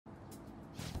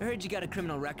I heard you got a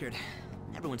criminal record.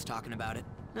 Everyone's talking about it.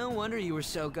 No wonder you were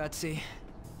so gutsy.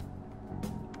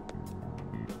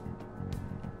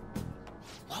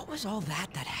 What was all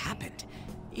that happened?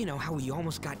 You know, how we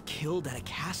almost got killed at a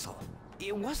castle.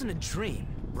 It wasn't a dream,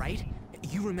 right?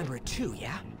 You remember it too,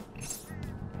 yeah?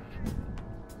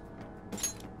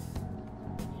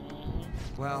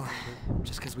 Well,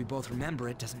 just because we both remember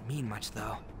it doesn't mean much,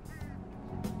 though.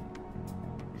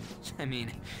 I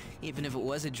mean, even if it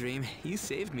was a dream, you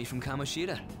saved me from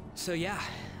Kamoshida. So yeah,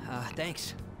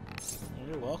 thanks.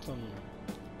 You're welcome.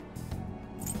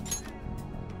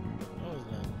 What was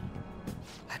that?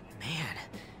 But man,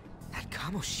 that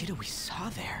Kamoshida we saw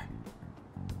there.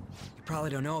 You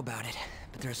probably don't know about it,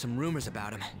 but there are some rumors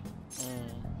about him.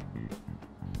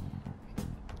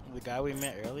 The guy we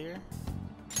met earlier?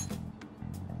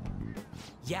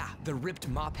 Yeah, the ripped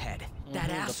mop head. That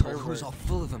The asshole who was pervert. all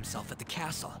full of himself at the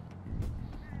castle.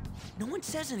 No one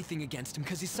says anything against him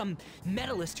because he's some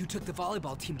medalist who took the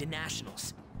volleyball team to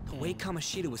nationals. The way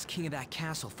Kamoshida was king of that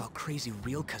castle felt crazy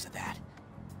real because of that.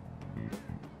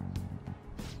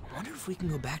 I wonder if we can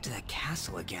go back to that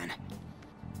castle again.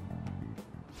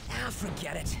 Ah,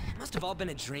 forget it. It must have all been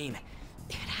a dream.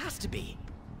 It has to be.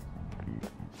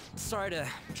 Sorry to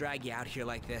drag you out here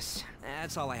like this.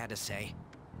 That's all I had to say.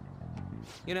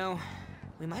 You know,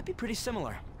 we might be pretty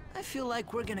similar. I feel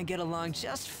like we're gonna get along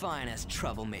just fine as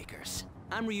troublemakers.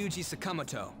 I'm Ryuji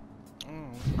Sakamoto.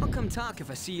 I'll come talk if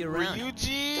I see you around.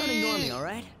 Ryuji! Don't ignore me,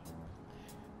 alright?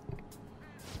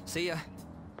 See ya.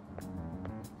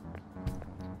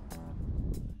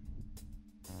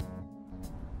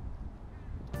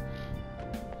 I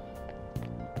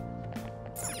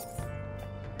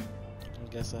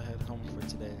guess I head home for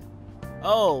today.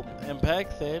 Oh, and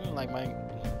back then, like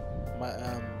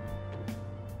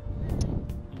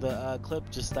the clip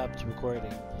just stopped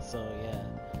recording. So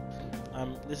yeah,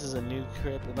 this is a new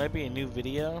clip. It might be a new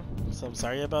video, so I'm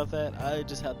sorry about that. I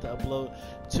just had to upload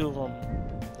 2 of them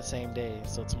the same day.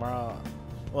 So tomorrow,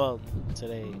 well,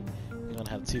 today, you're gonna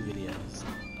have 2 videos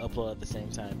upload at the same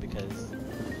time because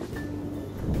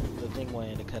the thing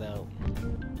wanted to cut out.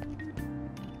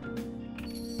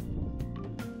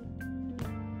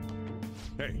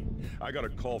 Hey, I got a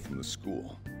call from the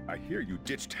school. I hear you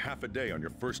ditched half a day on your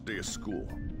first day of school.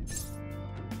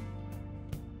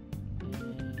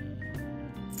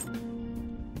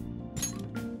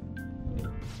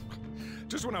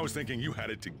 Just when I was thinking you had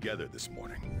it together this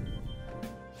morning.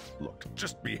 Look,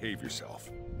 just behave yourself.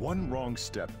 One wrong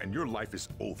step and your life is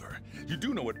over. You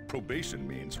do know what probation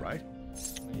means, right?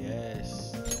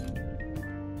 Yes.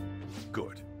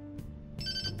 Good.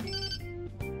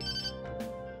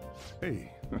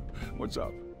 Hey, what's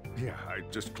up? Yeah, I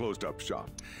just closed up shop.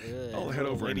 Good. I'll head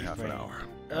over in Lady half an friend. hour.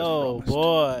 as Oh promised.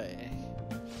 boy.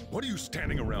 What are you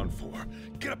standing around for?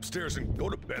 Get upstairs and go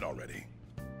to bed already.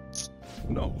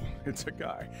 No, it's a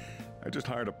guy. I just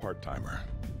hired a part-timer.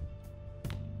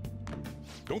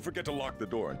 Don't forget to lock the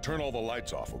door and turn all the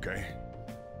lights off, okay?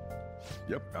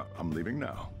 Yep, I'm leaving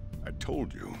now. I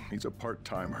told you, he's a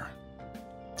part-timer.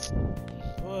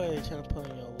 Boy, trying to put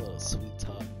in your little sweet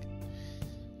talk.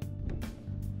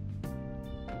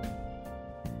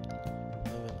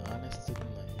 Living honest in life.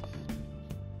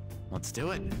 Let's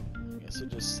do it. I guess we'll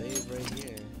just save right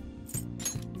here.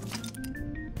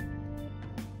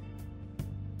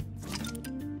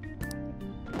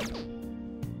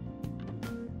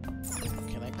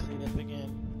 Can I clean up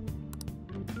again?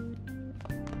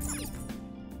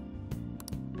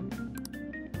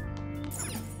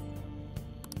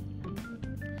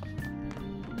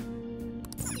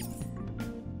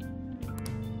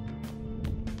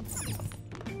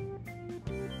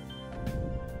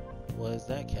 Was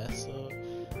that castle?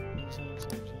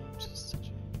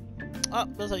 Oh,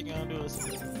 that's how you're gonna do this.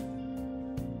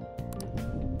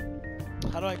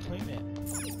 How do I clean it?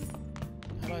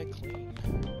 How do I clean?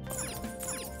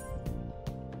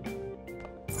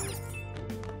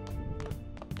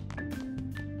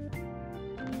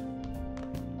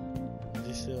 Is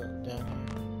he still down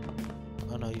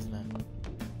here? Oh no, he's not.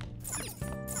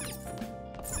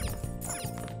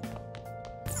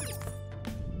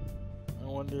 I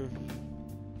wonder if...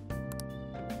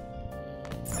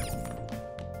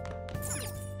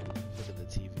 Look at the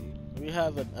TV. We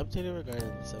have an updated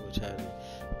regarding the subway tragedy.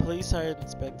 Police are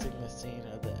inspecting the scene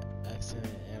of the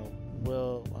accident and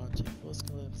will launch a full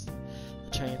surveillance.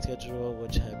 The train schedule,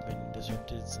 which had been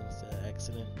disrupted since the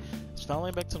accident, is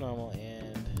finally back to normal.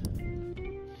 And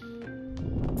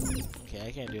okay,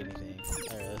 I can't do anything.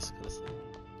 Alright, let's go to sleep.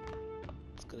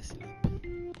 Let's go to sleep.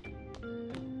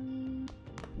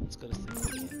 Let's go to sleep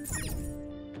again.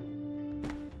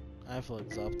 I feel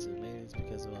exhausted. Maybe it's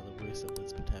because of all the weird stuff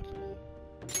that's been happening.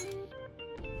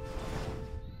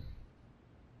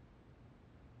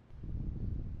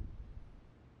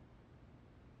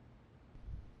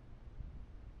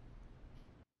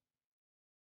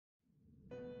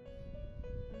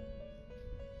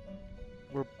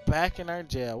 We're back in our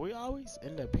jail. We always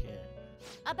end up here.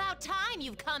 About time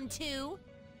you've come to.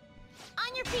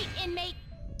 On your feet, inmate.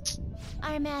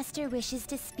 Our master wishes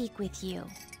to speak with you.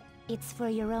 It's for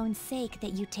your own sake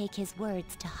that you take his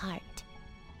words to heart.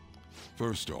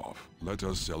 First off, let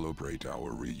us celebrate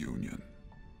our reunion.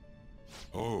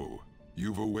 Oh,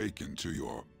 you've awakened to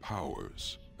your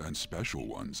powers, and special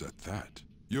ones at that.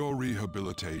 Your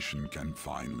rehabilitation can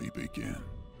finally begin.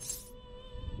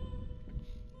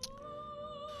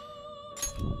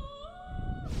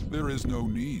 There is no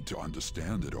need to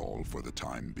understand it all for the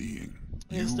time being.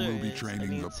 Yes, You there will be is. I training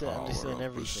need the to power understand of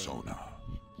everything. persona,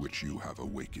 which you have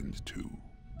awakened to.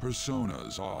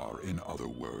 Personas are, in other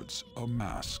words, a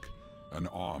mask, an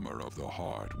armor of the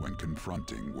heart when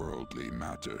confronting worldly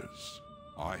matters.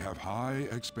 I have high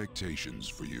expectations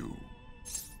for you.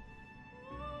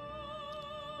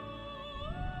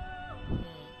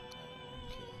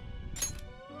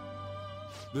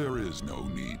 There is no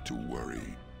need to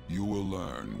worry. You will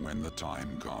learn when the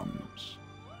time comes.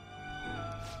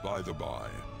 By the by,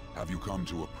 have you come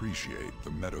to appreciate the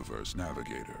Metaverse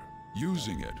Navigator?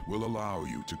 Using it will allow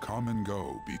you to come and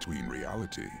go between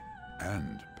reality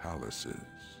and palaces.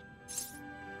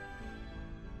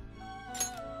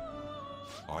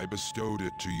 I bestowed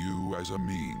it to you as a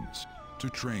means to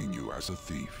train you as a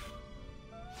thief.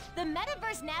 The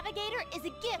Metaverse Navigator is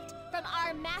a gift from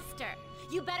our master.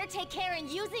 You better take care in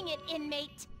using it,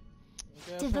 inmate.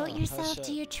 Devote yourself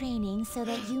to your training so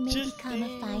that you may become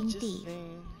a fine thief.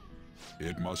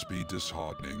 It must be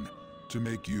disheartening to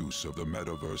make use of the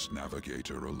Metaverse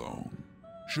Navigator alone.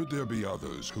 Should there be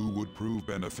others who would prove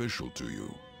beneficial to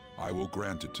you, I will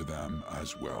grant it to them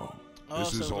as well.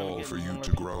 This is all for you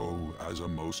to grow as a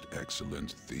most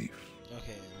excellent thief.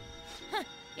 Okay.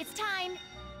 It's time.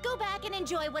 Go back and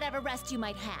enjoy whatever rest you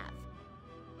might have.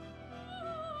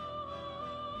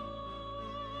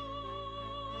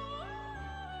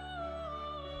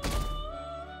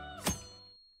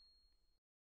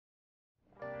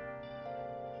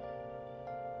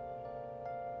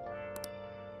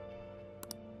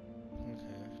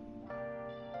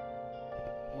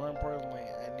 More importantly,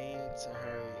 I need to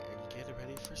hurry and get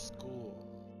ready for school.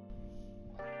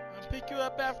 I'll pick you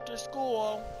up after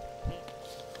school.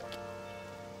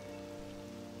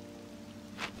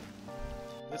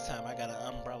 This time I got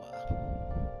an umbrella.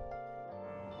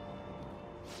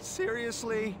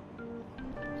 Seriously?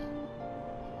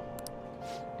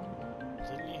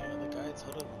 Didn't you hear the guy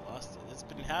totally lost it? It's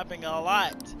been happening a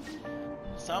lot.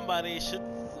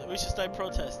 We should start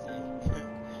protesting.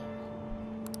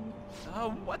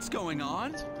 What's going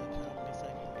on? That's what the company's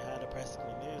like how depressing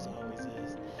the news always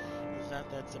is. It's not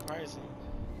that surprising.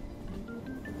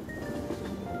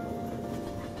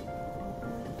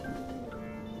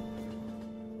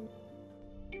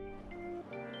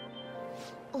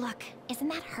 Look, isn't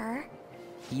that her?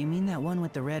 You mean that one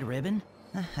with the red ribbon?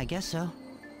 I guess so.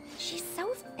 She's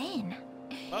so thin.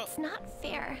 It's not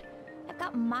fair. I've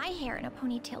got my hair in a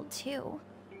ponytail too.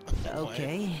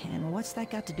 Okay, and what's that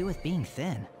got to do with being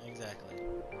thin? Exactly.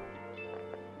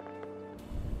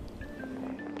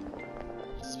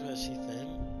 Just because she's thin?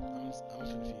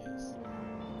 I'm confused.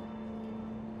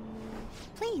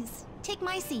 Please, take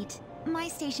my seat. My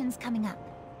station's coming up.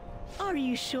 Are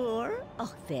you sure?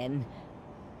 Oh, then.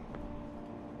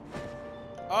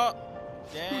 Oh,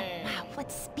 dang. Wow,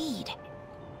 what speed.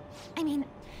 I mean,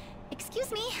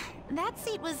 excuse me, that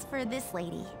seat was for this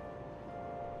lady.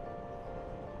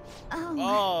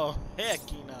 Oh, heck,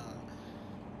 nah.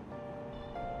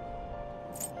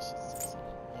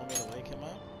 Want me to wake him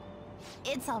up?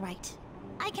 It's all right.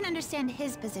 I can understand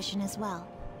his position as well.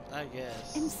 I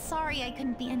guess. I'm sorry I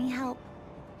couldn't be any help.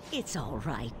 It's all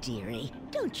right, dearie.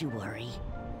 Don't you worry.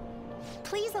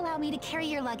 Please allow me to carry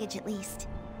your luggage at least.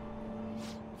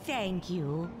 Thank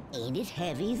you. Ain't it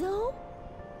heavy, though?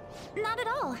 Not at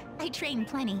all. I train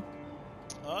plenty.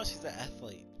 Oh, she's an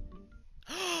athlete.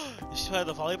 Did she play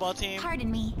the volleyball team?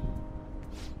 Pardon me.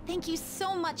 Thank you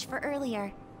so much for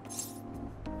earlier.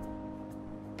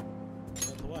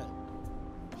 What?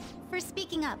 For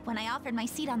speaking up when I offered my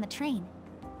seat on the train.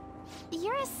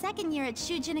 You're a second year at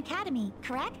Shujin Academy,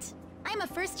 correct? I'm a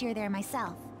first year there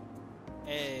myself.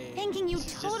 Hey. Thinking you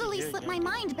she's just a totally year slipped my younger.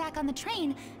 mind back on the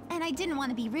train, and I didn't want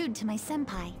to be rude to my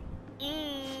senpai.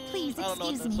 Please I don't know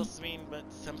what excuse that's me. supposed to mean, but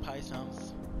senpai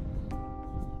sounds.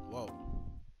 Whoa.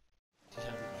 She's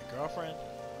trying to be my girlfriend?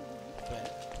 But.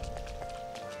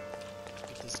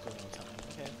 Get this school on time,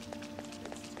 okay?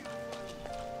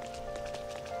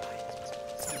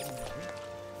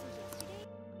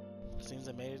 Seems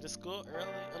I made it to school early.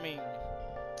 I mean,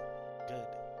 good.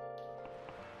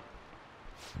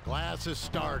 Class is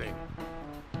starting.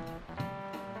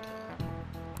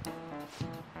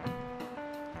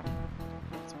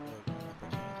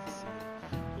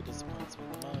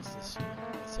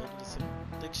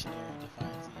 dictionary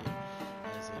defines a year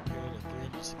as a period of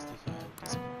 365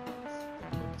 disciplines. The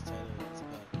book is titled it's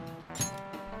about.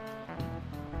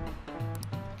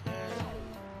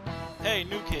 Okay. Hey,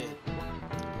 new kid. Oh my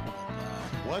god.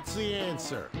 What's the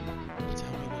answer? Tell me that the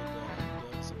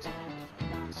dictionary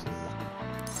defines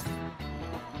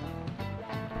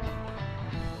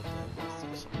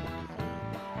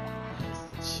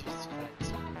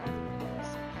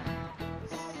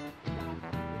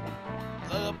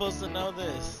I'm supposed to know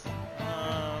this.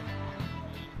 I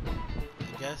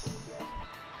guess.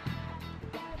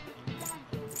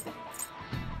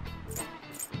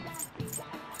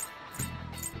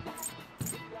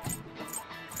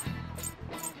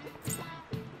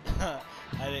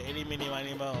 I did any mini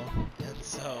miny mo, and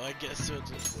so I guess we'll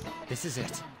just. This is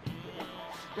it.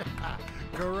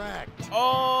 Correct.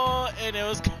 Oh, and it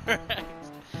was correct.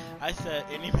 I said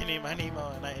any mini miny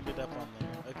mo, and I ended up on there.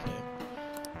 Okay.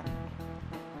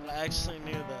 I actually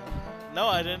knew that. No,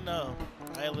 I didn't know.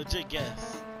 I legit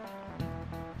guessed.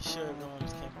 Sure,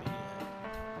 villains can't be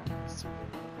here is the real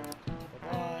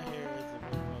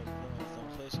villains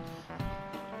don't push.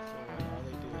 All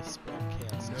they do is spread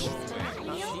chaos.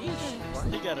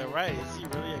 He got it right. Is he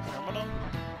really a criminal?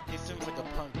 He seems like a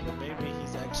punk, but maybe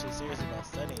he's actually serious about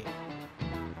studying.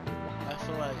 I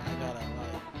feel like I got a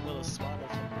little smarter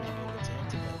from being able to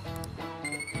intellect.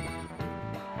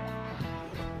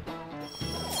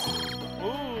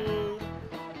 Ooh.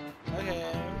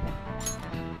 Okay.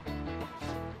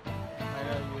 I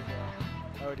know you've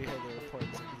already heard the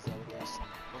reports of these allegations.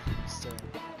 So,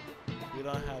 we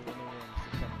don't have any room for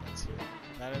criminals here.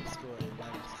 Not in school and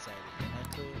not in society. Am I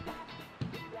clear?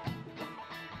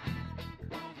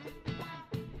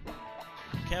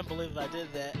 Can't believe I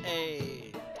did that.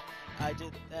 Hey, I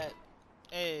did that.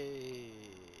 Hey,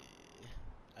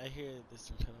 I hear this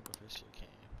incredible first year came.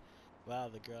 Wow,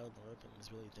 the girl in the ribbon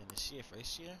is really thin. Is she a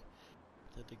first year?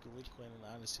 The delinquent and the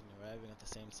honest student arriving at the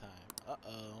same time.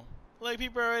 Uh-oh. Like,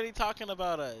 people are already talking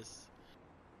about us.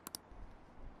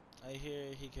 I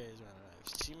hear he carries around a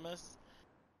knife. She must...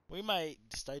 We might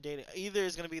start dating. Either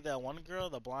it's gonna be that one girl,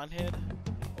 the blonde head,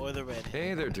 or the red head.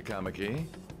 Hey there, Takamaki.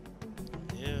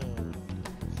 Ew.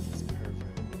 This is perfect.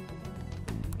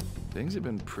 Things have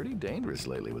been pretty dangerous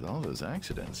lately with all those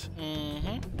accidents.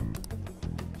 Mm-hmm.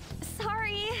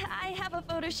 Sorry, I have a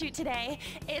photo shoot today.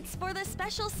 It's for the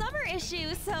special summer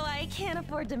issue, so I can't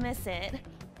afford to miss it.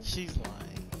 She's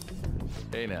lying.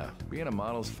 Hey now, being a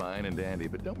model's fine and dandy,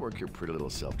 but don't work your pretty little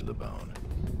self to the bone.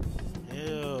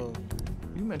 Ew.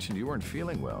 You mentioned you weren't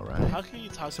feeling well, right? How can you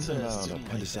talk Something to a about student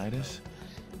appendicitis?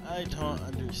 like that? I don't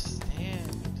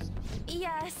understand.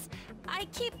 Yes, I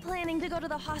keep planning to go to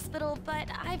the hospital, but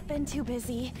I've been too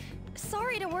busy.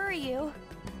 Sorry to worry you.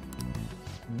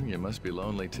 You must be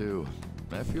lonely too.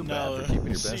 I feel No, bad for keeping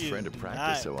your best she friend to is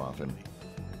practice so not often.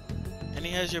 And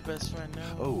he has your best friend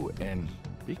now. Oh, and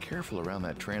be careful around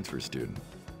that transfer student.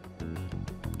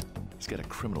 He's got a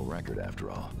criminal record after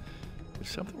all. If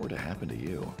something were to happen to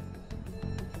you...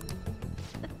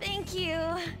 Thank you.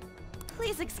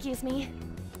 Please excuse me.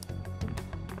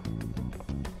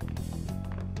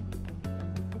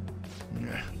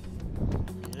 Yeah.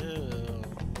 Ew.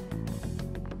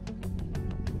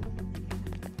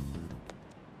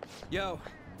 Yo.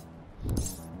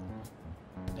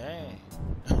 Dang.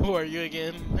 Who are you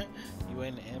again? You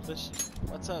in ambush?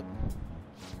 What's up?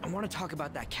 I want to talk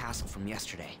about that castle from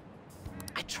yesterday.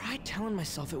 I tried telling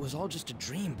myself it was all just a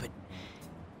dream, but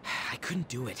I couldn't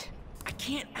do it. I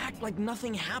can't act like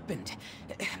nothing happened.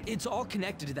 It's all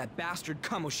connected to that bastard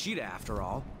Kamoshida after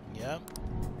all. Yep.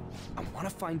 I want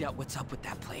to find out what's up with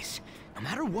that place, no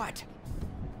matter what.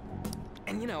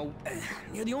 And you know,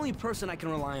 you're the only person I can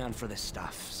rely on for this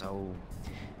stuff, so...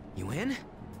 You in?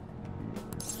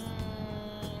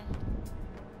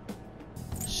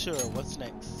 Sure, what's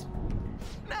next?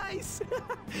 Nice!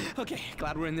 Okay,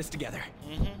 glad we're in this together.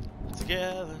 Mm-hmm.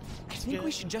 Together. I think we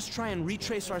should just try and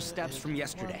retrace our steps from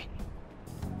yesterday.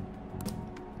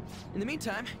 In the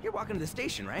meantime, you're walking to the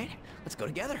station, right? Let's go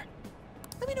together.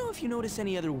 Let me know if you notice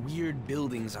any other weird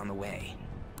buildings on the way.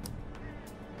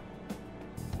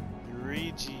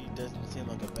 Ryuji doesn't seem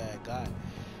like a bad guy.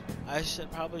 I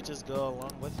should probably just go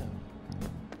along with him.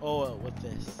 Oh, with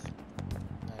this.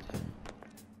 Not him.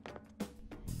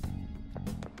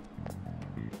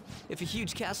 If a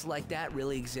huge castle like that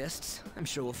really exists, I'm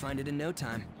sure we'll find it in no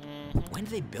time. Mm-hmm. When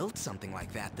did they build something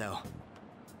like that, though?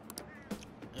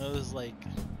 It was like...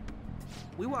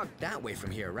 We walked that way from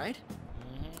here, right?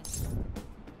 Mm-hmm.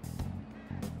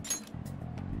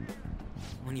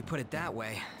 When you put it that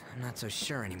way, I'm not so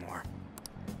sure anymore.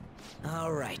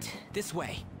 All right, this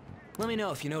way. Let me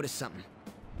know if you notice something.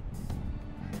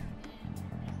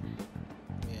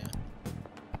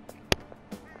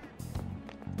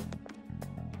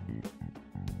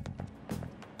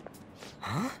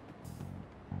 Huh?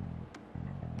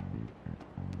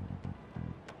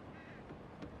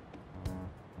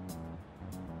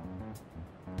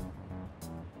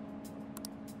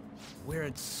 We're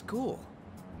at school.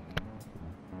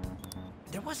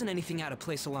 There wasn't anything out of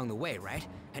place along the way, right?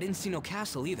 I didn't see no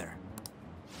castle either.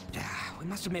 We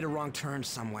must have made a wrong turn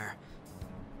somewhere.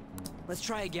 Let's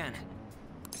try again.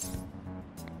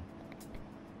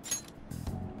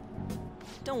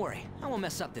 Don't worry, I won't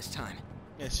mess up this time.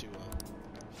 Yes, you will.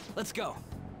 Let's go.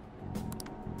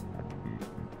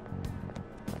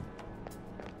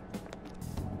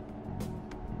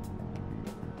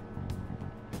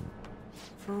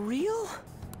 For real?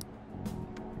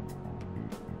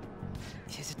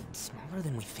 Is it smaller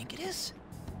than we think it is?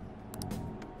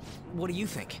 What do you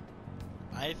think?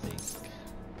 I think...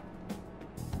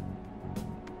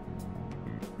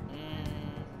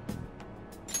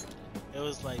 it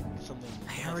was like something...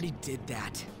 I already did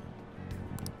that.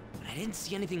 But I didn't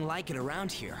see anything like it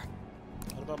around here.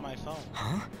 What about my phone?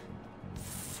 Huh?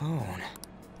 Phone.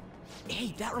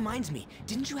 Hey, that reminds me.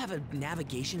 Didn't you have a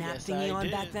navigation app thingy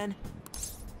on back then?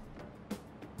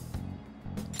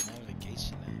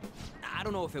 Navigation app? I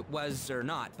don't know if it was or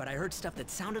not, but I heard stuff that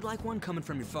sounded like one coming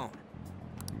from your phone.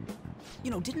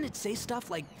 You know, didn't it say stuff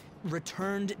like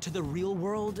returned to the real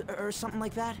world or something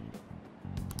like that?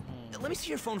 Let me see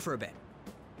your phone for a bit.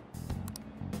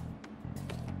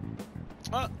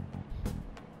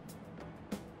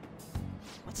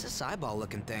 What's this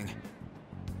eyeball-looking thing?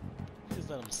 Just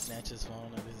let him snatch his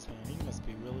phone out of his hand. He must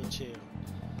be really chill.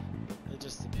 It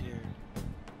just appeared.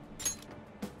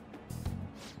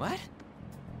 What?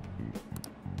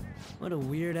 What a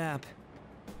weird app.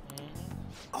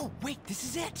 Oh, wait, this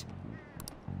is it!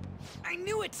 I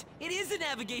knew it! It is a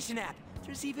navigation app!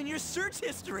 There's even your search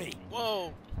history!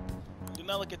 Whoa! Do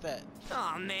not look at that.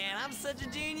 Oh man, I'm such a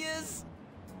genius!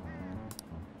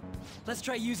 Let's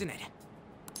try using it.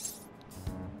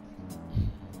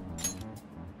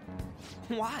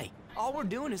 Why? All we're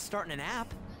doing is starting an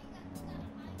app.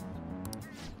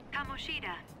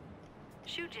 Kamoshida.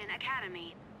 Shujin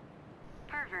Academy.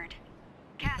 Pervert.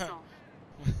 Castle.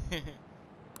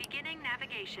 Beginning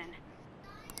navigation.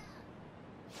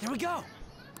 There we go!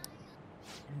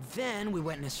 And then we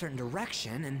went in a certain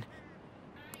direction and...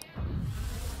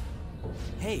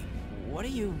 Hey, what are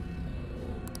you...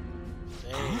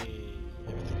 Hey,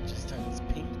 everything just turns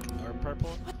pink or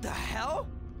purple. What the hell?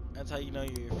 That's how you know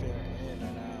you're feeling in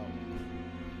and out.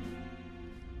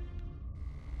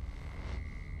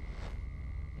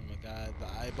 Oh my god, the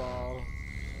eyeball.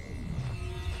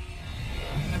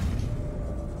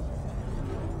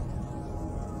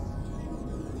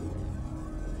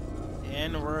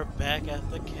 And we're back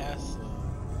at the castle.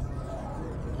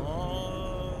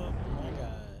 Oh my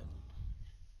god.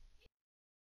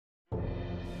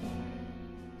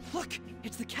 Look,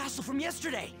 it's the castle from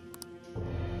yesterday.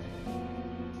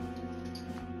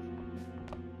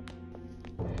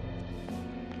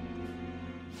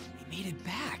 We made it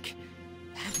back.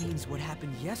 That means what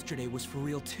happened yesterday was for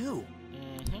real too.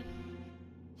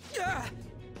 Yeah,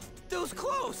 those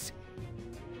clothes.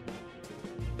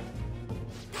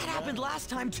 That happened last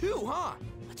time too, huh?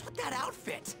 What's with that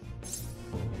outfit?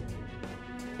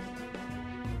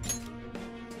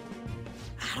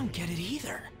 I don't get it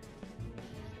either.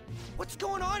 What's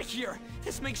going on here?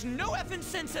 This makes no effing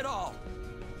sense at all.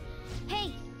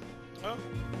 Hey! Oh.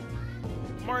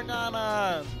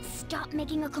 Morgana! Stop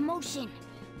making a commotion.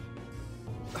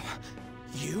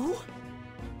 You?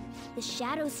 The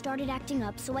shadows started acting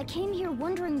up, so I came here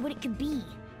wondering what it could be.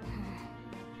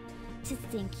 To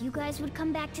think you guys would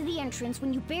come back to the entrance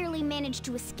when you barely managed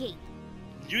to escape.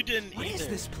 You didn't What either. is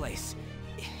this place?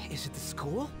 Is it the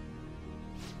school?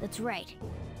 That's right.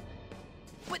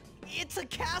 But it's a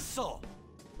castle!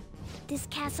 This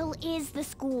castle is the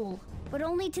school, but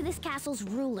only to this castle's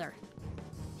ruler.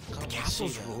 The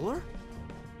castle's ruler?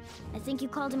 I think you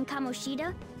called him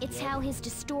Kamoshida? It's how his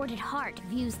distorted heart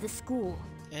views the school.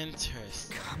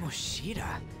 Interesting.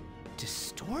 Kamoshida?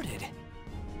 Distorted?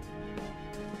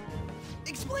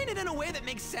 Explain it in a way that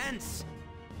makes sense.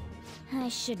 I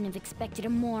shouldn't have expected a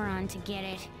moron to get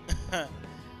it. A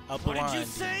What blind. did you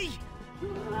say?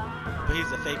 But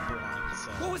he's a fake blind, so.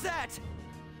 What was that?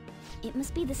 It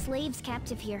must be the slaves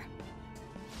captive here.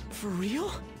 For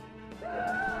real?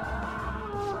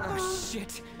 Oh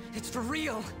shit, it's for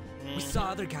real. We saw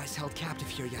other guys held captive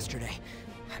here yesterday.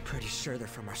 I'm pretty sure they're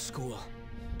from our school.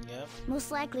 Yep.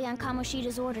 Most likely on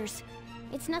Kamoshida's orders.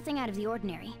 It's nothing out of the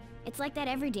ordinary. It's like that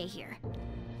every day here.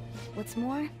 What's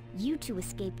more, you two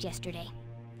escaped yesterday.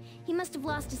 He must have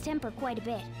lost his temper quite a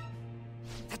bit.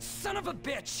 That son of a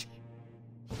bitch!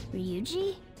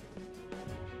 Ryuji?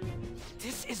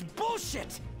 This is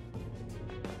bullshit!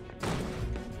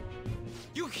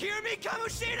 You hear me,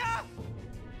 Kamoshida?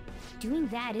 Doing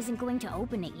that isn't going to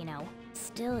open it, you know.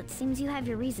 Still, it seems you have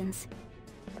your reasons.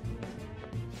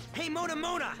 Hey,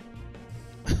 Mona!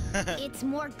 It's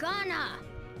Morgana!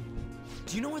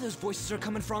 Do you know where those voices are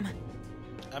coming from?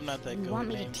 I'm not that good. You want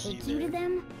me to take you to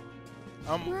them?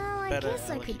 Well, I guess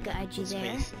I could guide you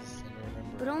there.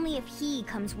 But only if he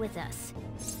comes with us.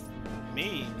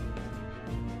 Me?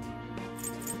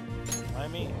 Why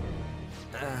me?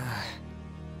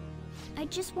 I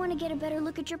just want to get a better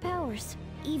look at your powers,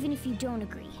 even if you don't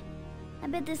agree. I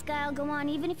bet this guy'll go on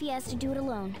even if he has to do it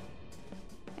alone.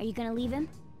 Are you gonna leave him?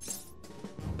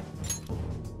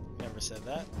 Never said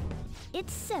that.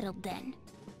 It's settled then.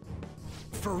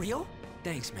 For real?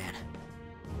 Thanks, man.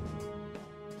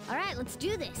 Alright, let's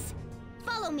do this.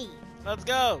 Follow me. Let's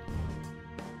go.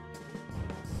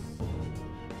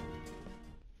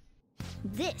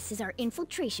 This is our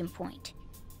infiltration point.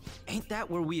 Ain't that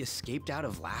where we escaped out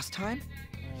of last time?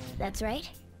 That's right.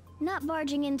 Not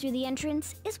barging in through the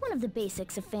entrance is one of the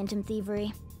basics of phantom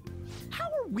thievery. How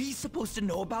are we supposed to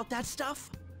know about that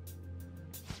stuff?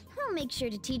 I'll make sure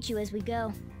to teach you as we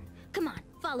go. Come on,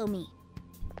 follow me.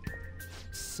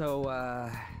 So,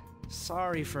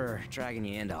 sorry for dragging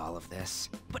you into all of this,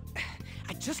 but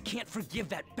I just can't forgive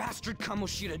that bastard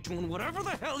Kamoshida doing whatever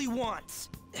the hell he wants.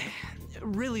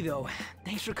 Really though,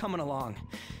 thanks for coming along.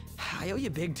 I owe you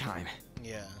big time.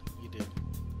 Yeah, you did.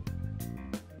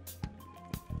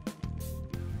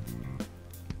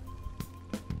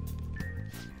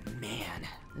 Man,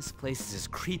 this place is as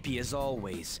creepy as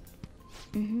always.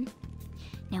 Mm-hmm.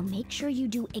 Now make sure you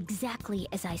do exactly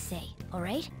as I say, all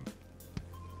right?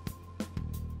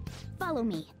 Follow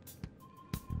me.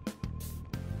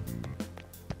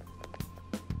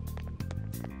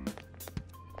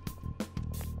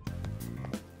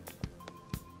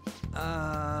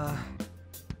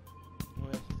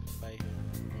 Bye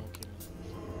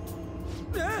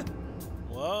here.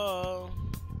 Whoa.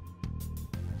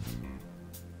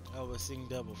 I was seeing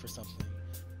double for something.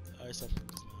 Or something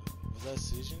just now. Was that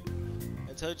Susan?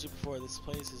 I told you before, this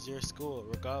place is your school.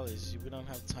 Regardless, we don't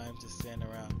have time to stand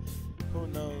around. Who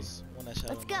knows when I shall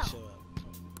show up.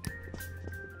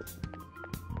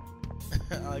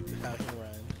 I like how he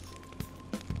runs.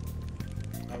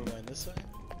 Are we going this way?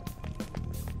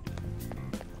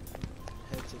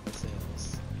 Head to the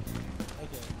sails.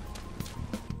 Okay.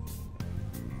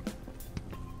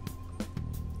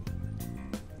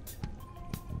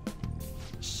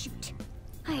 Shoot.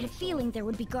 I had a feeling there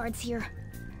would be guards here.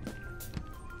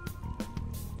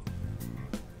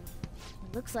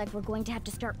 Looks like we're going to have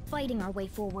to start fighting our way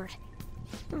forward.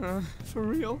 For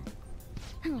real?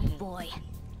 Oh boy.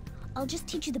 I'll just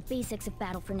teach you the basics of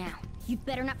battle for now. You'd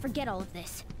better not forget all of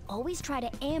this. Always try to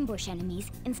ambush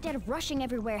enemies instead of rushing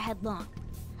everywhere headlong.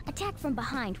 Attack from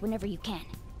behind whenever you can.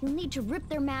 You'll need to rip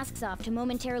their masks off to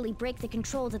momentarily break the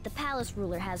control that the palace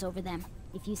ruler has over them.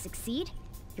 If you succeed,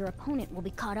 your opponent will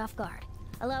be caught off guard,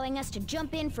 allowing us to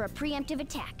jump in for a preemptive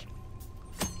attack.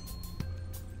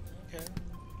 Okay.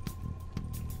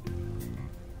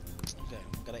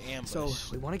 Gotta ambush. So,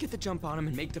 we want to get the jump on him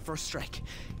and make the first strike.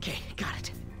 Okay, got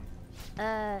it.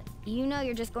 You know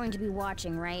you're just going to be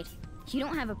watching, right? You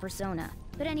don't have a persona.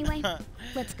 But anyway,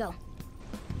 let's go.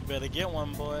 You better get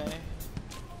one, boy.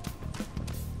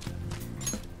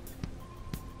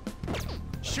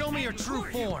 Show me your true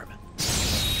form.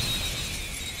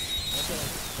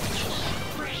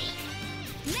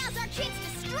 Now's our chance to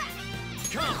strike!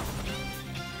 Come!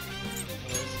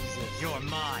 You're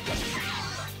mine.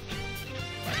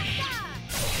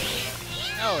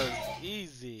 That was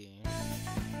easy.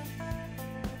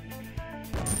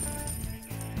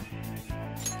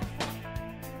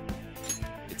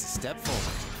 It's a step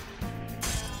forward.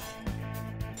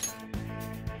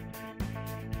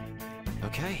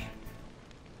 Okay.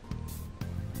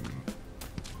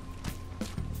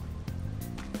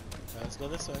 Let's go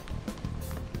this way.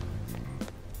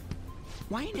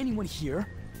 Why ain't anyone here?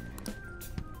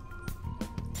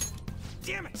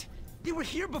 Damn it! They were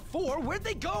here before. Where'd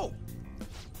they go?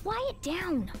 Quiet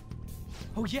down.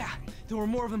 Oh yeah, there were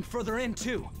more of them further in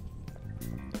too.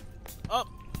 Oh,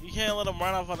 you can't let him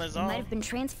run off on his own. Might have been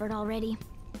transferred already.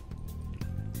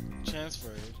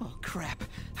 Transferred? Oh crap!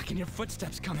 I can hear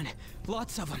footsteps coming.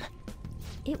 Lots of them.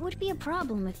 It would be a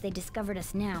problem if they discovered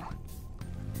us now.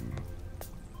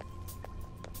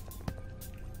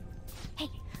 Hey,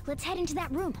 let's head into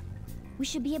that room. We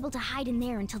should be able to hide in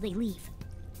there until they leave.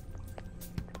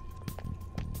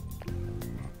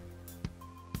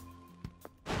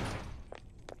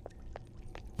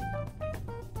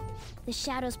 The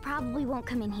shadows probably won't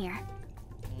come in here.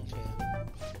 Okay.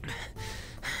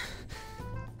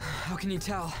 How can you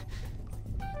tell?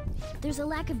 There's a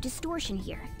lack of distortion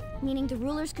here, meaning the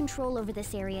ruler's control over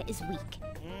this area is weak.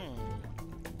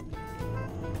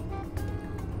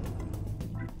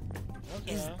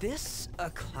 Okay. Is this a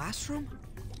classroom?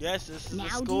 Yes, this is a Now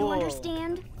school. do you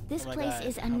understand? This Oh my place God,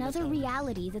 is how many another times?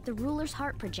 reality that the ruler's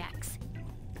heart projects.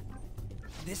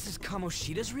 This is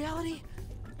Kamoshida's reality?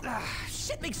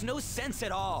 Shit makes no sense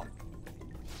at all.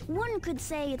 One could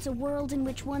say it's a world in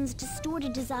which one's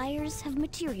distorted desires have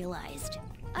materialized.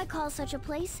 I call such a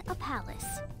place a palace.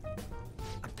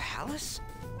 A palace?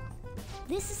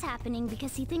 This is happening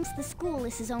because he thinks the school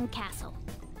is his own castle.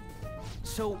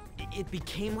 So it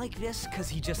became like this because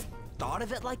he just thought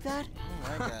of it like that?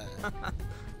 Oh my God.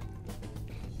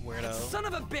 Weirdo. Son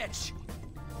of a bitch!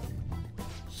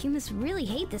 You must really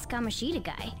hate this Kamoshida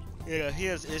guy. Yeah, he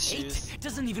has issues. Hate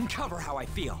doesn't even cover how I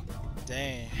feel.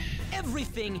 Dang.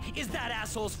 Everything is that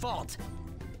asshole's fault.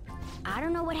 I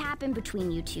don't know what happened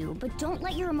between you two, but don't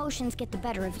let your emotions get the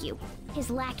better of you. His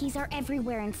lackeys are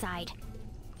everywhere inside.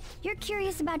 You're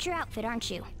curious about your outfit, aren't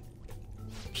you?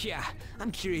 Yeah,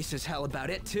 I'm curious as hell about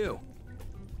it too.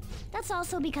 That's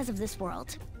also because of this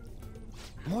world.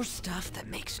 More stuff that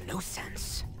makes no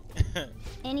sense.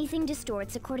 Anything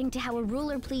distorts according to how a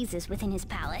ruler pleases within his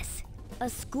palace. A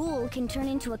school can turn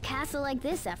into a castle like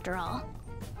this, after all.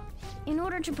 In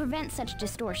order to prevent such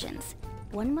distortions,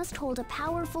 one must hold a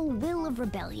powerful will of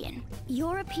rebellion.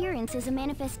 Your appearance is a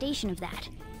manifestation of that.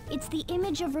 It's the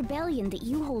image of rebellion that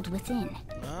you hold within.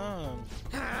 Oh.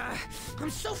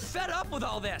 I'm so fed up with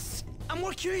all this. I'm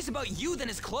more curious about you than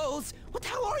his clothes. What the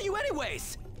hell are you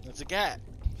anyways? It's a cat.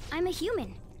 I'm a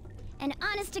human. An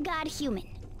honest-to-God human.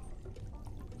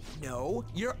 No,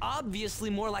 you're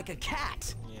obviously more like a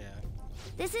cat. Yeah.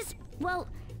 This is, well,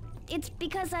 it's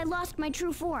because I lost my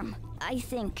true form, I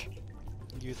think.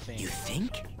 You think? You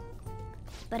think?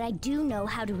 But I do know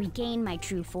how to regain my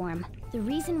true form. The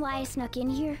reason why I snuck in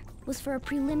here was for a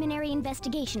preliminary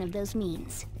investigation of those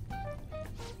means.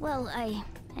 Well, I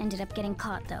ended up getting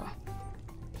caught, though.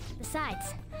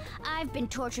 Besides, I've been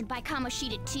tortured by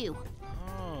Kamoshida too.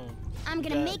 Oh. I'm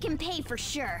gonna make him pay for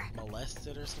sure.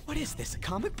 Molested or something? What is this, a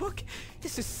comic book?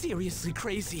 This is seriously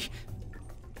crazy.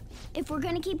 If we're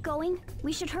gonna keep going,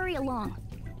 we should hurry along.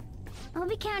 I'll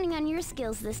be counting on your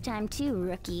skills this time too,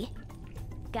 rookie.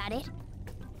 Got it?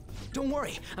 Don't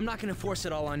worry, I'm not gonna force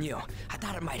it all on you. I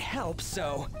thought it might help,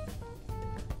 so...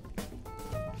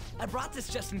 I brought this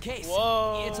just in case.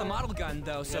 Whoa. It's a model gun,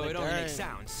 though, so it only makes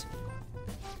sounds.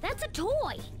 That's a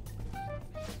toy!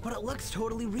 But it looks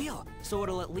totally real, so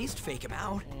it'll at least fake him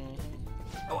out.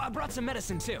 Oh, I brought some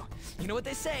medicine, too. You know what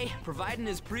they say, providing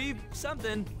is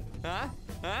something. Huh?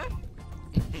 Huh?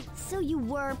 So you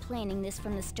were planning this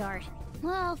from the start.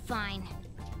 Well, fine.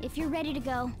 If you're ready to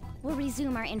go, we'll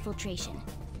resume our infiltration.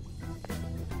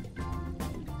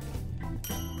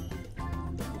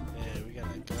 Yeah, we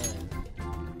got a gun.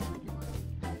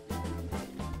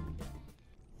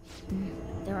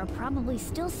 There are probably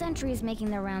still sentries making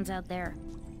their rounds out there.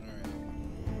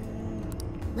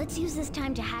 Alright. Let's use this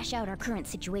time to hash out our current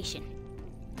situation.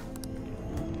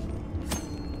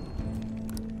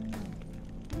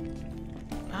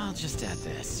 I'll just add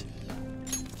this.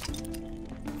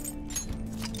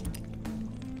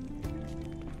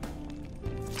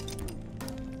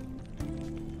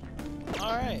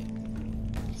 Alright.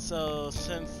 So,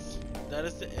 since that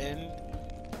is the end,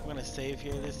 I'm gonna save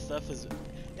here. This stuff is...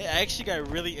 It actually got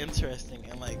really interesting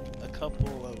in like a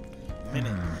couple of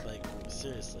minutes. Like,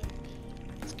 seriously.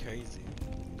 It's crazy.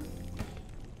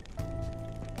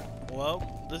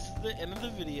 Well, this is the end of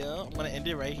the video. I'm gonna end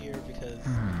it right here because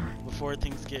before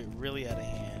things get really out of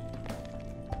hand.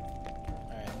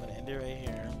 Alright, I'm gonna end it right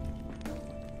here.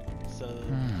 So,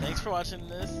 thanks for watching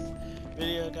this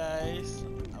video, guys.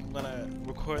 I'm gonna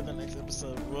record the next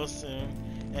episode real soon,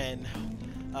 and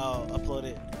I'll upload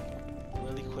it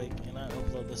really quick, and I'll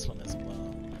upload this one as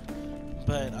well.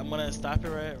 But I'm gonna stop it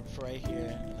right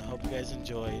here, and I hope you guys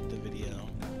enjoyed the video.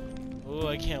 Oh,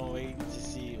 I can't wait to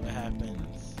see what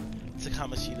happens to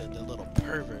Kamoshida, the little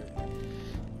pervert.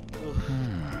 Oof.